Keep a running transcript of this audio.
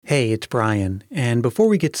Hey, it's Brian, and before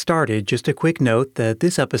we get started, just a quick note that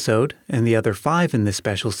this episode, and the other 5 in this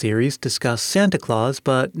special series, discuss Santa Claus,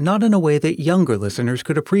 but not in a way that younger listeners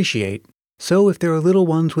could appreciate. So if there are little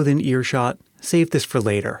ones within earshot, save this for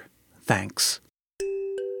later. Thanks.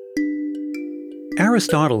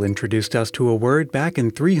 Aristotle introduced us to a word back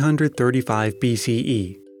in 335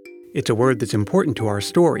 BCE. It's a word that's important to our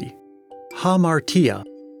story, hamartia.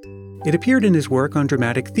 It appeared in his work on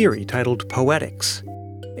dramatic theory titled Poetics.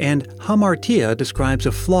 And hamartia describes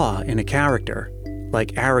a flaw in a character,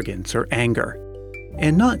 like arrogance or anger.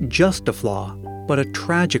 And not just a flaw, but a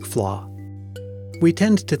tragic flaw. We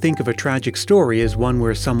tend to think of a tragic story as one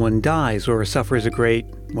where someone dies or suffers a great,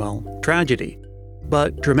 tragedy.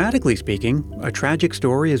 But dramatically speaking, a tragic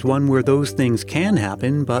story is one where those things can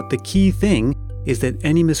happen, but the key thing is that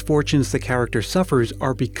any misfortunes the character suffers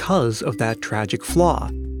are because of that tragic flaw,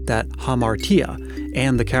 that hamartia,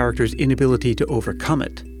 and the character's inability to overcome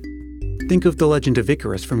it. Think of the legend of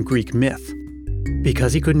Icarus from Greek myth.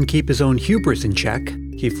 Because he couldn't keep his own hubris in check,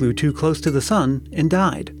 he flew too close to the sun and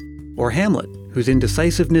died. Or Hamlet, whose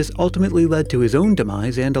indecisiveness ultimately led to his own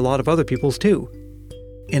demise and a lot of other people's too.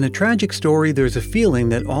 In a tragic story, there's a feeling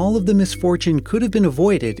that all of the misfortune could have been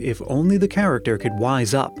avoided if only the character could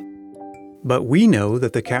wise up. But we know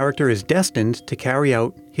that the character is destined to carry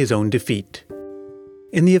out his own defeat.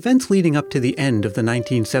 In the events leading up to the end of the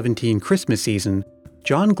 1917 Christmas season,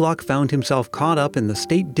 John Gluck found himself caught up in the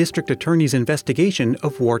state district attorney's investigation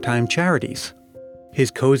of wartime charities. His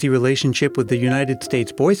cozy relationship with the United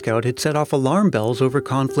States Boy Scout had set off alarm bells over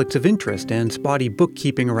conflicts of interest and spotty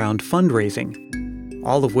bookkeeping around fundraising,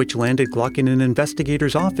 all of which landed Gluck in an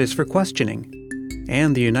investigator's office for questioning.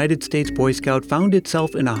 And the United States Boy Scout found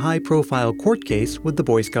itself in a high-profile court case with the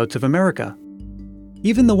Boy Scouts of America.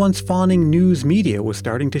 Even the once fawning news media was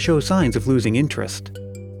starting to show signs of losing interest.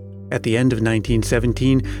 At the end of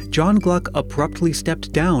 1917, John Gluck abruptly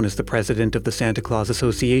stepped down as the president of the Santa Claus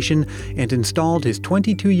Association and installed his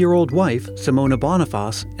 22-year-old wife, Simona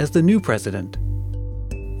Boniface, as the new president.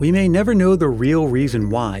 We may never know the real reason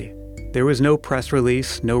why. There was no press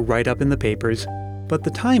release, no write-up in the papers, but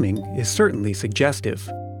the timing is certainly suggestive.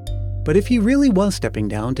 But if he really was stepping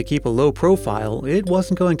down to keep a low profile, it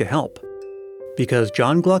wasn't going to help. Because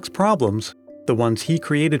John Gluck's problems, the ones he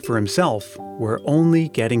created for himself, were only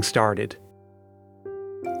getting started.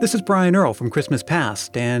 This is Brian Earl from Christmas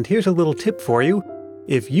Past, and here's a little tip for you.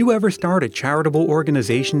 If you ever start a charitable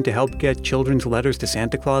organization to help get children's letters to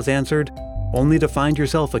Santa Claus answered, only to find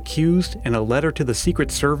yourself accused in a letter to the Secret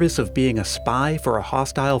Service of being a spy for a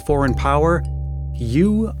hostile foreign power,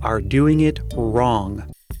 you are doing it wrong.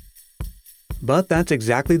 But that's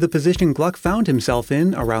exactly the position Gluck found himself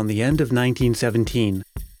in around the end of 1917.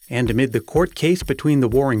 And amid the court case between the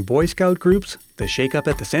warring Boy Scout groups, the shakeup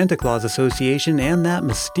at the Santa Claus Association, and that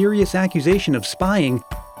mysterious accusation of spying,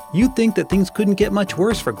 you'd think that things couldn't get much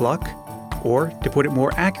worse for Gluck. Or, to put it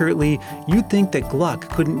more accurately, you'd think that Gluck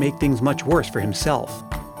couldn't make things much worse for himself.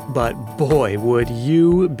 But boy, would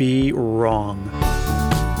you be wrong.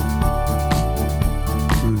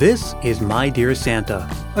 This is My Dear Santa,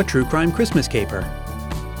 a true crime Christmas caper.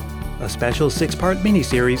 A special 6-part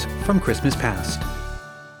miniseries from Christmas Past.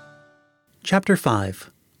 Chapter 5.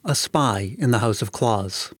 A Spy in the House of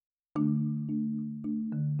Claus.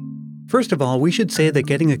 First of all, we should say that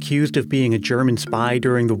getting accused of being a German spy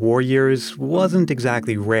during the war years wasn't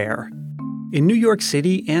exactly rare. In New York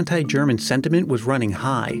City, anti-German sentiment was running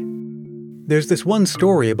high. There's this one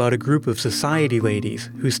story about a group of society ladies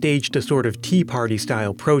who staged a sort of Tea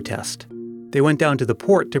Party-style protest. They went down to the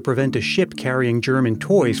port to prevent a ship carrying German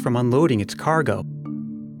toys from unloading its cargo.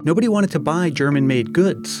 Nobody wanted to buy German-made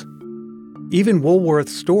goods. Even Woolworth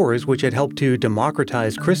stores, which had helped to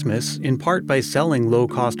democratize Christmas, in part by selling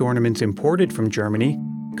low-cost ornaments imported from Germany,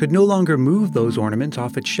 could no longer move those ornaments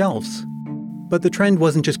off its shelves. But the trend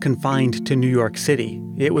wasn't just confined to New York City.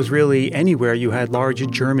 It was really anywhere you had large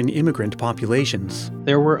German immigrant populations.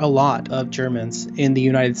 There were a lot of Germans in the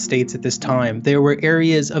United States at this time. There were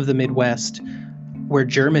areas of the Midwest where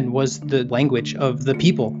German was the language of the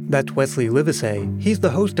people. That's Wesley Livesey. He's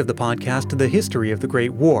the host of the podcast The History of the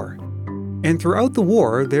Great War. And throughout the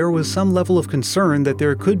war, there was some level of concern that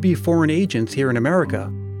there could be foreign agents here in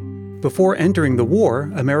America. Before entering the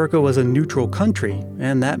war, America was a neutral country,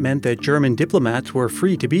 and that meant that German diplomats were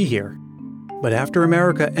free to be here. But after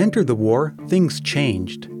America entered the war, things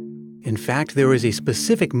changed. In fact, there was a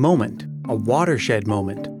specific moment, a watershed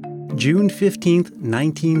moment, June 15,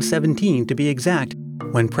 1917 to be exact,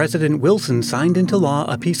 when President Wilson signed into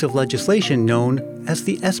law a piece of legislation known as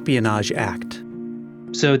the Espionage Act.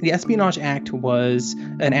 So the Espionage Act was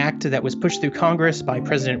an act that was pushed through Congress by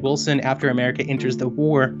President Wilson after America enters the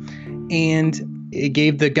war, and it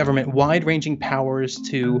gave the government wide-ranging powers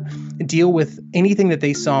to deal with anything that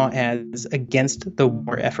they saw as against the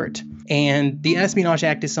war effort. And the Espionage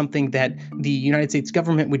Act is something that the United States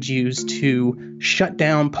government would use to shut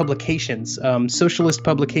down publications, socialist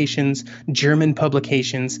publications, German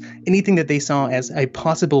publications, anything that they saw as a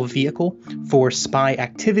possible vehicle for spy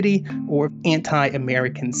activity or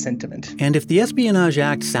anti-American sentiment. And if the Espionage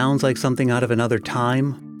Act sounds like something out of another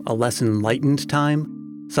time, a less enlightened time,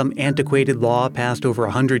 some antiquated law passed over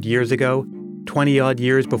 100 years ago, 20-odd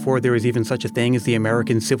years before there was even such a thing as the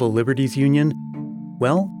American Civil Liberties Union,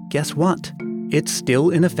 well, guess what? It's still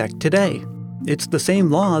in effect today. It's the same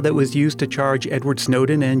law that was used to charge Edward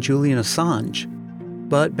Snowden and Julian Assange.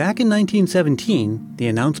 But back in 1917, the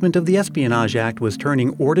announcement of the Espionage Act was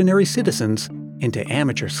turning ordinary citizens into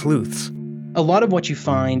amateur sleuths. A lot of what you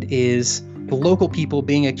find is local people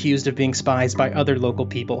being accused of being spies by other local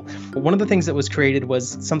people. One of the things that was created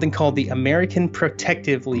was something called the American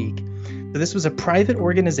Protective League. So this was a private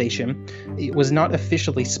organization. It was not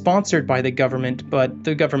officially sponsored by the government, but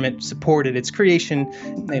the government supported its creation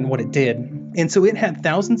and what it did. And so it had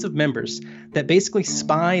thousands of members that basically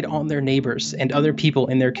spied on their neighbors and other people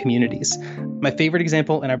in their communities. My favorite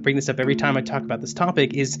example, and I bring this up every time I talk about this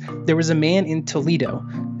topic, is there was a man in Toledo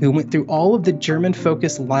who went through all of the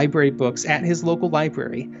German-focused library books at his local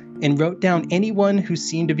library and wrote down anyone who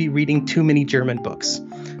seemed to be reading too many German books.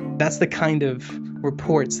 That's the kind of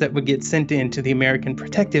reports that would get sent in to the American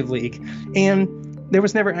Protective League. And there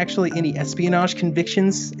was never actually any espionage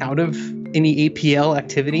convictions out of any APL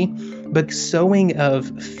activity, but sowing of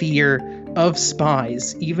fear of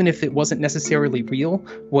spies, even if it wasn't necessarily real,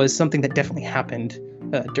 was something that definitely happened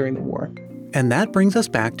during the war. And that brings us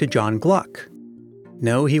back to John Gluck.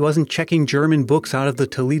 No, he wasn't checking German books out of the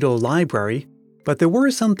Toledo library, but there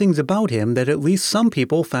were some things about him that at least some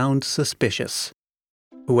people found suspicious.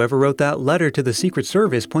 Whoever wrote that letter to the Secret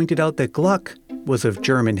Service pointed out that Gluck was of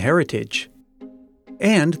German heritage,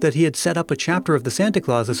 and that he had set up a chapter of the Santa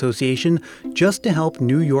Claus Association just to help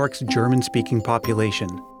New York's German-speaking population.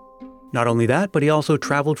 Not only that, but he also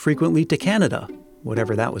traveled frequently to Canada,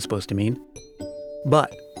 whatever that was supposed to mean.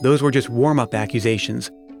 But those were just warm-up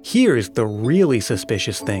accusations. Here's the really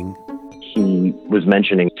suspicious thing. He was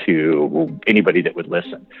mentioning to anybody that would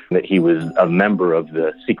listen that he was a member of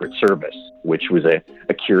the Secret Service, which was a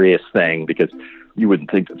curious thing because you wouldn't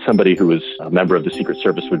think that somebody who was a member of the Secret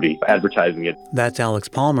Service would be advertising it. That's Alex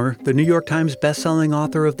Palmer, the New York Times bestselling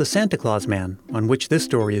author of The Santa Claus Man, on which this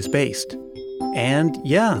story is based. And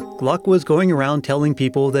yeah, Gluck was going around telling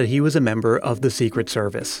people that he was a member of the Secret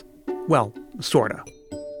Service. Well, sorta.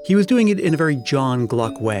 He was doing it in a very John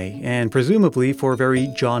Gluck way, and presumably for very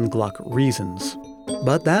John Gluck reasons.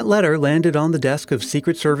 But that letter landed on the desk of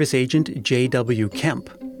Secret Service agent J.W. Kemp,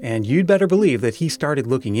 and you'd better believe that he started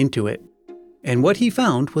looking into it. And what he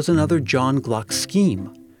found was another John Gluck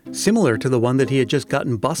scheme, similar to the one that he had just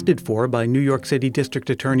gotten busted for by New York City District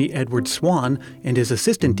Attorney Edward Swan and his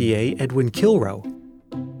assistant DA Edwin Kilrow.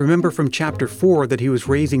 Remember from Chapter 4 that he was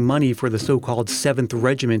raising money for the so-called 7th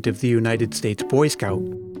Regiment of the United States Boy Scout.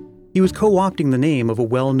 He was co-opting the name of a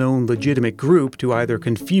well-known legitimate group to either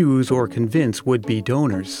confuse or convince would-be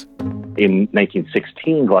donors. In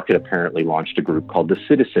 1916, Gluck had apparently launched a group called the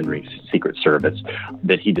Citizenry Secret Service,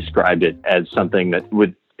 that he described it as something that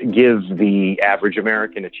would give the average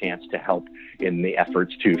American a chance to help in the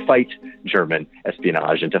efforts to fight German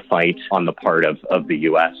espionage and to fight on the part of the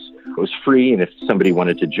U.S. It was free, and if somebody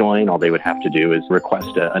wanted to join, all they would have to do is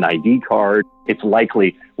request an ID card. It's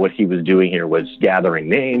likely what he was doing here was gathering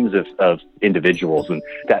names of individuals, and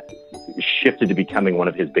that shifted to becoming one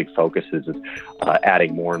of his big focuses, is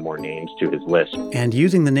adding more and more names to his list. And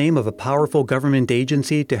using the name of a powerful government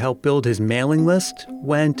agency to help build his mailing list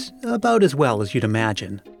went about as well as you'd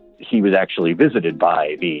imagine. He was actually visited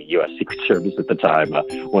by the U.S. Secret Service at the time.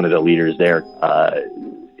 One of the leaders there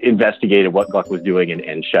investigated what Gluck was doing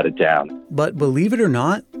and shut it down. But believe it or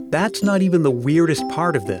not, that's not even the weirdest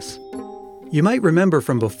part of this. You might remember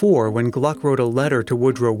from before when Gluck wrote a letter to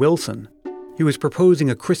Woodrow Wilson. He was proposing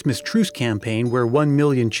a Christmas truce campaign where 1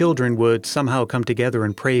 million children would somehow come together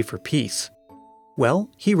and pray for peace. Well,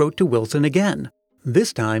 he wrote to Wilson again,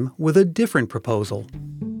 this time with a different proposal.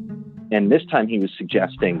 And this time he was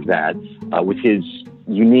suggesting that with his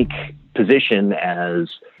unique position as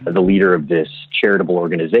the leader of this charitable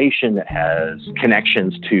organization that has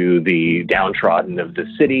connections to the downtrodden of the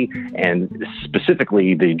city, and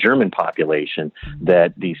specifically the German population,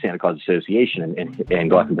 that the Santa Claus Association, and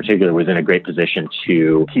Gluck in particular, was in a great position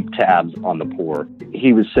to keep tabs on the poor.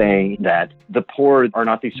 He was saying that the poor are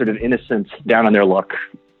not these sort of innocent, down on their luck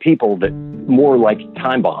people, that more like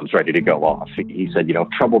time bombs ready to go off. He said, if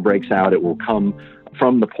trouble breaks out, it will come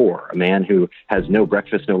from the poor. A man who has no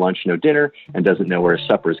breakfast, no lunch, no dinner, and doesn't know where his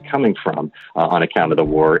supper is coming from on account of the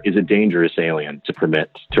war is a dangerous alien to permit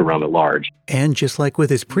to roam at large. And just like with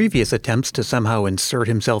his previous attempts to somehow insert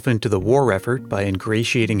himself into the war effort by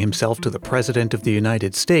ingratiating himself to the President of the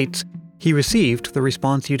United States, he received the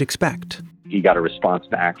response you'd expect. He got a response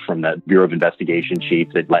back from the Bureau of Investigation chief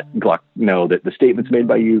that let Gluck know that the statements made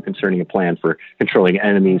by you concerning a plan for controlling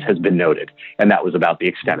enemies has been noted. And that was about the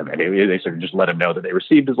extent of it. They sort of just let him know that they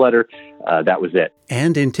received his letter. That was it.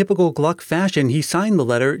 And in typical Gluck fashion, he signed the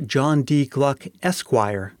letter John D. Gluck,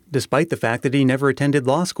 Esquire, despite the fact that he never attended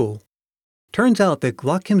law school. Turns out that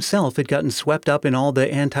Gluck himself had gotten swept up in all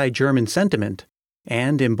the anti-German sentiment,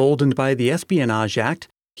 and emboldened by the Espionage Act,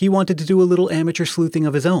 he wanted to do a little amateur sleuthing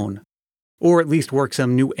of his own. Or at least work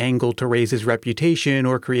some new angle to raise his reputation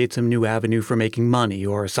or create some new avenue for making money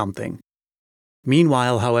or something.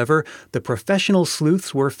 Meanwhile, however, the professional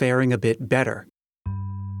sleuths were faring a bit better.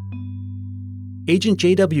 Agent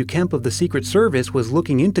J.W. Kemp of the Secret Service was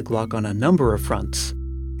looking into Gluck on a number of fronts.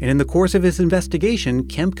 And in the course of his investigation,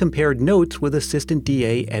 Kemp compared notes with Assistant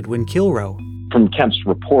DA Edwin Kilrow. From Kemp's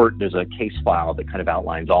report, there's a case file that kind of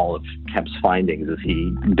outlines all of Kemp's findings as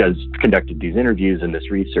he conducted these interviews and this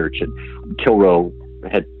research. And Kilrow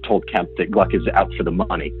had told Kemp that Gluck is out for the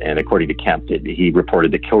money. And according to Kemp, he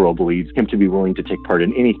reported that Kilrow believes him to be willing to take part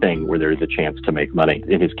in anything where there is a chance to make money.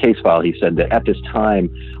 In his case file, he said that at this time,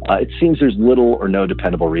 it seems there's little or no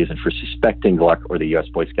dependable reason for suspecting Gluck or the U.S.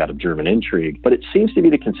 Boy Scout of German intrigue, but it seems to be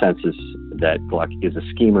the consensus that Gluck is a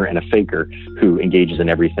schemer and a faker who engages in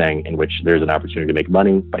everything in which there's an opportunity to make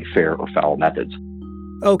money by fair or foul methods.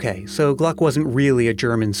 Okay, so Gluck wasn't really a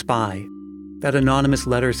German spy. That anonymous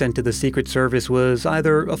letter sent to the Secret Service was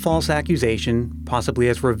either a false accusation, possibly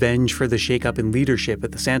as revenge for the shakeup in leadership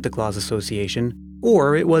at the Santa Claus Association,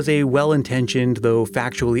 or it was a well-intentioned, though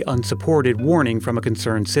factually unsupported, warning from a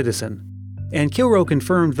concerned citizen. And Kilrow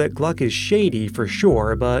confirmed that Gluck is shady for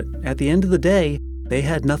sure, but at the end of the day, they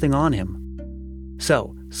had nothing on him.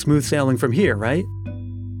 So, smooth sailing from here, right?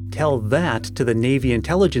 Tell that to the Navy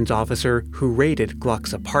intelligence officer who raided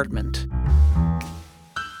Gluck's apartment.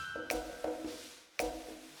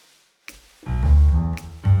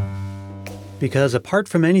 Because apart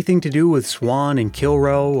from anything to do with Swan and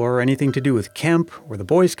Kilrow, or anything to do with Kemp, or the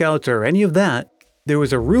Boy Scouts, or any of that, there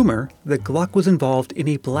was a rumor that Gluck was involved in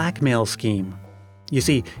a blackmail scheme. You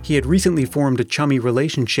see, he had recently formed a chummy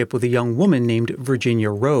relationship with a young woman named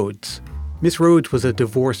Virginia Rhodes. Miss Rhodes was a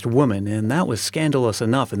divorced woman, and that was scandalous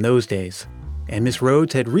enough in those days. And Miss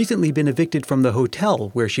Rhodes had recently been evicted from the hotel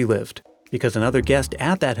where she lived, because another guest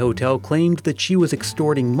at that hotel claimed that she was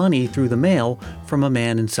extorting money through the mail from a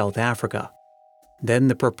man in South Africa. Then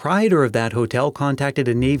the proprietor of that hotel contacted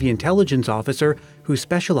a Navy intelligence officer who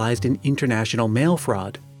specialized in international mail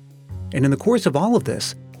fraud. And in the course of all of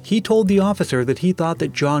this, he told the officer that he thought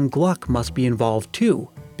that John Gluck must be involved too,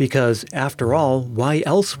 because, after all, why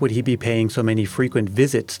else would he be paying so many frequent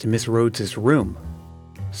visits to Miss Rhodes's room?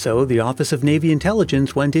 So the Office of Navy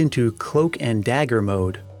Intelligence went into cloak and dagger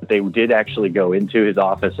mode. They did actually go into his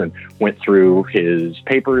office and went through his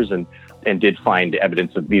papers and did find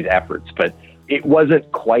evidence of these efforts, but it wasn't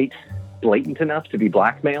quite blatant enough to be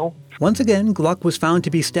blackmail. Once again, Gluck was found to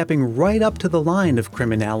be stepping right up to the line of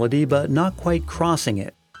criminality, but not quite crossing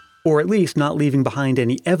it. Or at least not leaving behind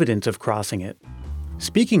any evidence of crossing it.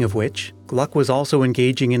 Speaking of which, Gluck was also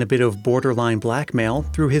engaging in a bit of borderline blackmail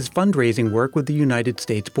through his fundraising work with the United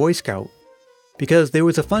States Boy Scout. Because there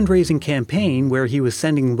was a fundraising campaign where he was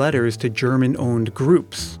sending letters to German-owned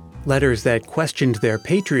groups. Letters that questioned their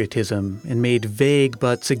patriotism and made vague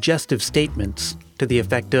but suggestive statements to the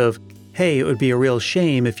effect of, hey, it would be a real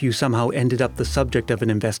shame if you somehow ended up the subject of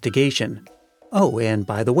an investigation. Oh, and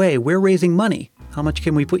by the way, we're raising money. How much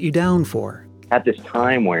can we put you down for? At this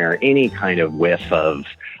time where any kind of whiff of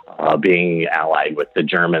being allied with the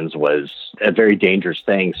Germans was a very dangerous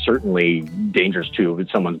thing, certainly dangerous to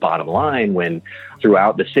someone's bottom line, when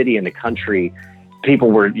throughout the city and the country,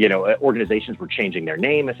 people were, organizations were changing their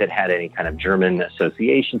name if it had any kind of German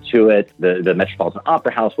association to it. The Metropolitan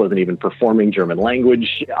Opera House wasn't even performing German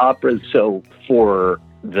language operas. So for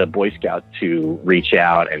the Boy Scout to reach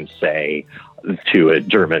out and say to a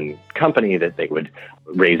German company, that they would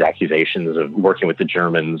raise accusations of working with the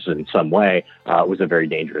Germans in some way, was a very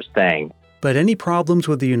dangerous thing. But any problems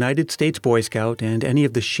with the United States Boy Scout and any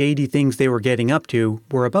of the shady things they were getting up to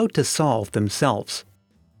were about to solve themselves.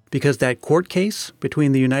 Because that court case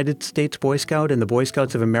between the United States Boy Scout and the Boy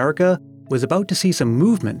Scouts of America was about to see some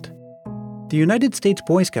movement. The United States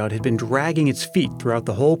Boy Scout had been dragging its feet throughout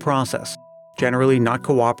the whole process, generally not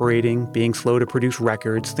cooperating, being slow to produce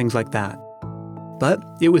records, things like that. But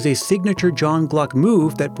it was a signature John Gluck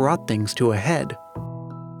move that brought things to a head.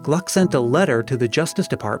 Gluck sent a letter to the Justice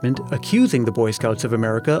Department accusing the Boy Scouts of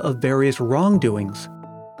America of various wrongdoings.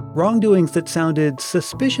 Wrongdoings that sounded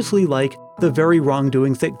suspiciously like the very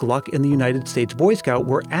wrongdoings that Gluck and the United States Boy Scout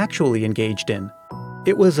were actually engaged in.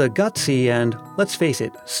 It was a gutsy and, let's face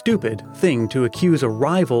it, stupid thing to accuse a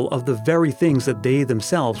rival of the very things that they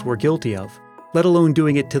themselves were guilty of, let alone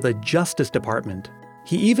doing it to the Justice Department.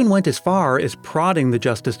 He even went as far as prodding the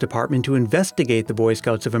Justice Department to investigate the Boy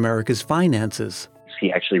Scouts of America's finances.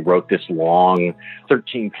 He actually wrote this long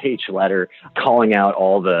 13-page letter calling out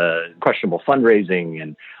all the questionable fundraising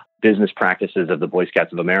and business practices of the Boy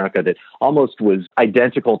Scouts of America that almost was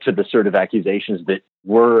identical to the sort of accusations that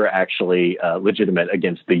were actually legitimate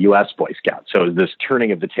against the U.S. Boy Scouts. So this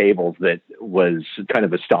turning of the tables that was kind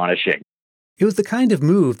of astonishing. It was the kind of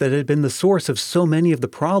move that had been the source of so many of the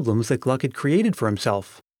problems that Gluck had created for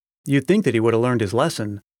himself. You'd think that he would have learned his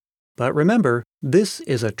lesson. But remember, this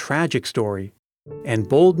is a tragic story. And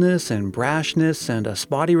boldness and brashness and a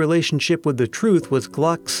spotty relationship with the truth was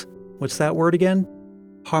Gluck's, what's that word again?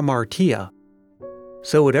 Hamartia.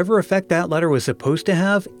 So whatever effect that letter was supposed to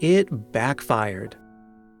have, it backfired.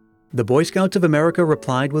 The Boy Scouts of America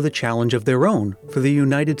replied with a challenge of their own for the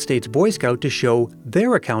United States Boy Scout to show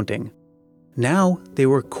their accounting. Now they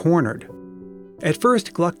were cornered. At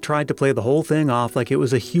first, Gluck tried to play the whole thing off like it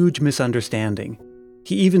was a huge misunderstanding.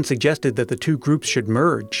 He even suggested that the two groups should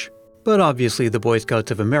merge. But obviously the Boy Scouts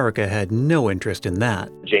of America had no interest in that.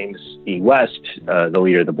 James E. West, the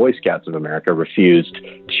leader of the Boy Scouts of America, refused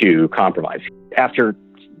to compromise. After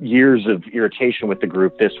years of irritation with the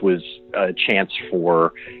group, this was a chance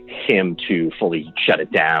for him to fully shut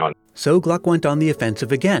it down. So Gluck went on the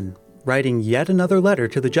offensive again, writing yet another letter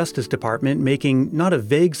to the Justice Department making not a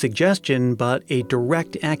vague suggestion but a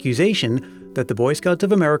direct accusation that the Boy Scouts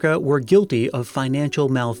of America were guilty of financial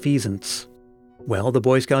malfeasance. Well, the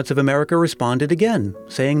Boy Scouts of America responded again,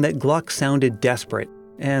 saying that Gluck sounded desperate.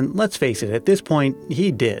 And let's face it, at this point,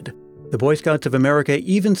 he did. The Boy Scouts of America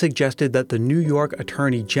even suggested that the New York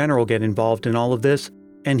Attorney General get involved in all of this,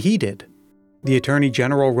 and he did. The Attorney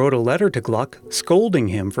General wrote a letter to Gluck scolding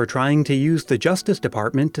him for trying to use the Justice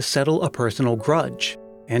Department to settle a personal grudge,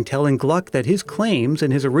 and telling Gluck that his claims in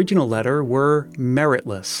his original letter were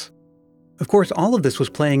meritless. Of course, all of this was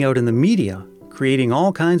playing out in the media, creating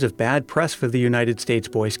all kinds of bad press for the United States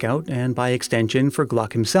Boy Scout and, by extension, for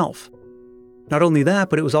Gluck himself. Not only that,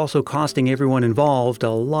 but it was also costing everyone involved a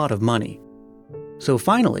lot of money. So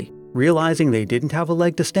finally, realizing they didn't have a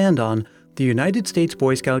leg to stand on, the United States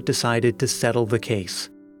Boy Scout decided to settle the case.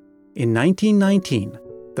 In 1919,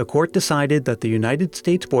 the court decided that the United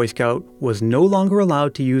States Boy Scout was no longer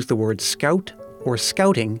allowed to use the word scout or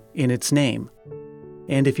scouting in its name.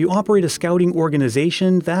 And if you operate a scouting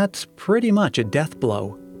organization, that's pretty much a death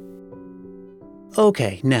blow.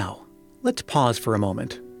 Okay, now, let's pause for a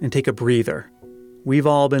moment and take a breather. We've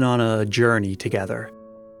all been on a journey together.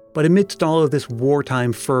 But amidst all of this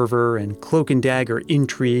wartime fervor and cloak and dagger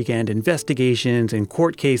intrigue and investigations and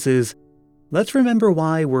court cases, let's remember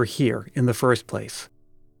why we're here in the first place.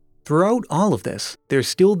 Throughout all of this, there's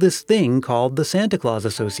still this thing called the Santa Claus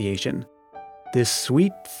Association. This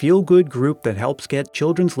sweet, feel-good group that helps get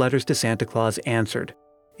children's letters to Santa Claus answered.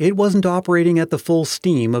 It wasn't operating at the full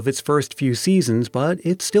steam of its first few seasons, but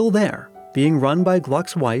it's still there, being run by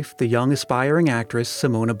Gluck's wife, the young aspiring actress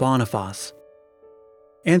Simona Boniface.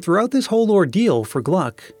 And throughout this whole ordeal for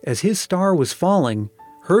Gluck, as his star was falling,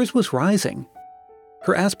 hers was rising.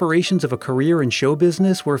 Her aspirations of a career in show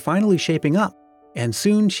business were finally shaping up, and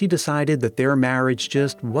soon she decided that their marriage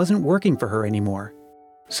just wasn't working for her anymore.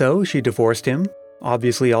 So she divorced him,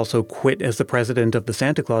 obviously also quit as the president of the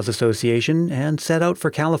Santa Claus Association, and set out for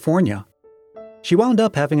California. She wound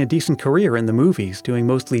up having a decent career in the movies, doing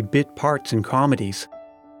mostly bit parts in comedies.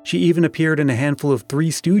 She even appeared in a handful of Three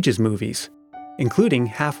Stooges movies, including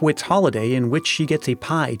Half-Wit's Holiday, in which she gets a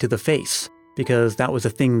pie to the face, because that was a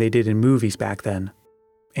thing they did in movies back then.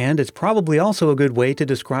 And it's probably also a good way to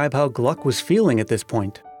describe how Gluck was feeling at this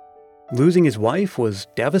point. Losing his wife was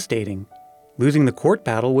devastating. Losing the court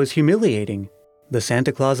battle was humiliating. The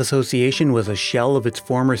Santa Claus Association was a shell of its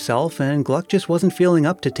former self, and Gluck just wasn't feeling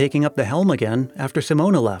up to taking up the helm again after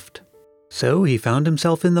Simona left. So he found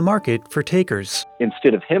himself in the market for takers.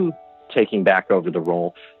 Instead of him taking back over the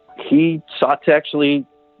role, he sought to actually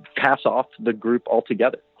pass off the group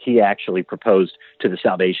altogether. He actually proposed to the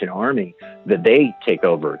Salvation Army that they take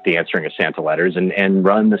over the answering of Santa letters and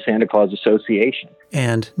run the Santa Claus Association.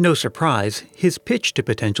 And, no surprise, his pitch to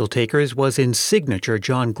potential takers was in signature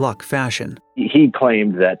John Gluck fashion. He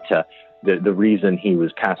claimed that the reason he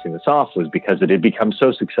was passing this off was because it had become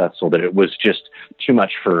so successful that it was just too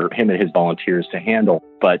much for him and his volunteers to handle.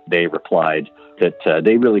 But they replied that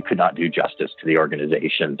they really could not do justice to the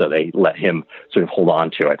organization, so they let him sort of hold on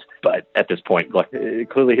to it. But at this point, Gluck,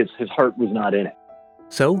 clearly his heart was not in it.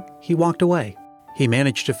 So he walked away. He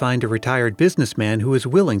managed to find a retired businessman who was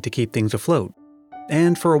willing to keep things afloat.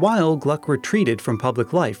 And for a while, Gluck retreated from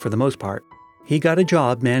public life for the most part. He got a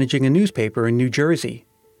job managing a newspaper in New Jersey.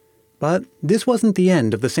 But this wasn't the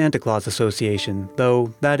end of the Santa Claus Association,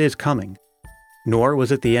 though that is coming. Nor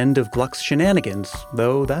was it the end of Gluck's shenanigans,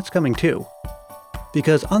 though that's coming too.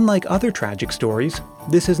 Because unlike other tragic stories,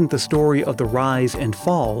 this isn't the story of the rise and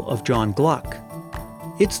fall of John Gluck.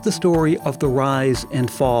 It's the story of the rise and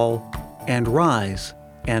fall and rise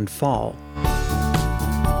and fall.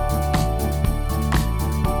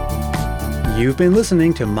 You've been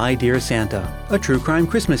listening to My Dear Santa, a true crime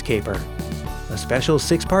Christmas caper, a special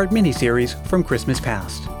 6-part miniseries from Christmas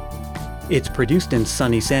Past. It's produced in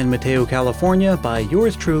sunny San Mateo, California by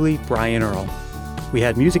yours truly, Brian Earl. We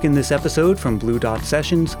had music in this episode from Blue Dot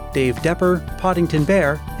Sessions, Dave Depper, Poddington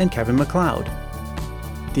Bear, and Kevin MacLeod.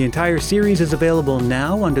 The entire series is available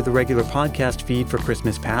now under the regular podcast feed for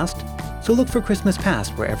Christmas Past, so look for Christmas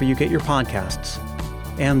Past wherever you get your podcasts.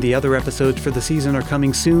 And the other episodes for the season are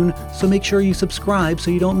coming soon, so make sure you subscribe so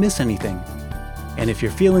you don't miss anything. And if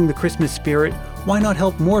you're feeling the Christmas spirit, why not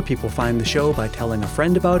help more people find the show by telling a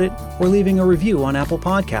friend about it or leaving a review on Apple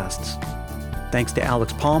Podcasts? Thanks to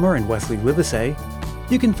Alex Palmer and Wesley Livesey.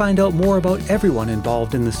 You can find out more about everyone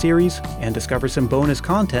involved in the series and discover some bonus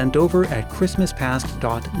content over at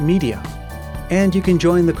christmaspast.media. And you can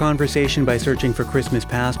join the conversation by searching for Christmas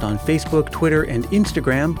Past on Facebook, Twitter, and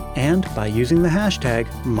Instagram, and by using the hashtag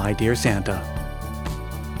MyDearSanta.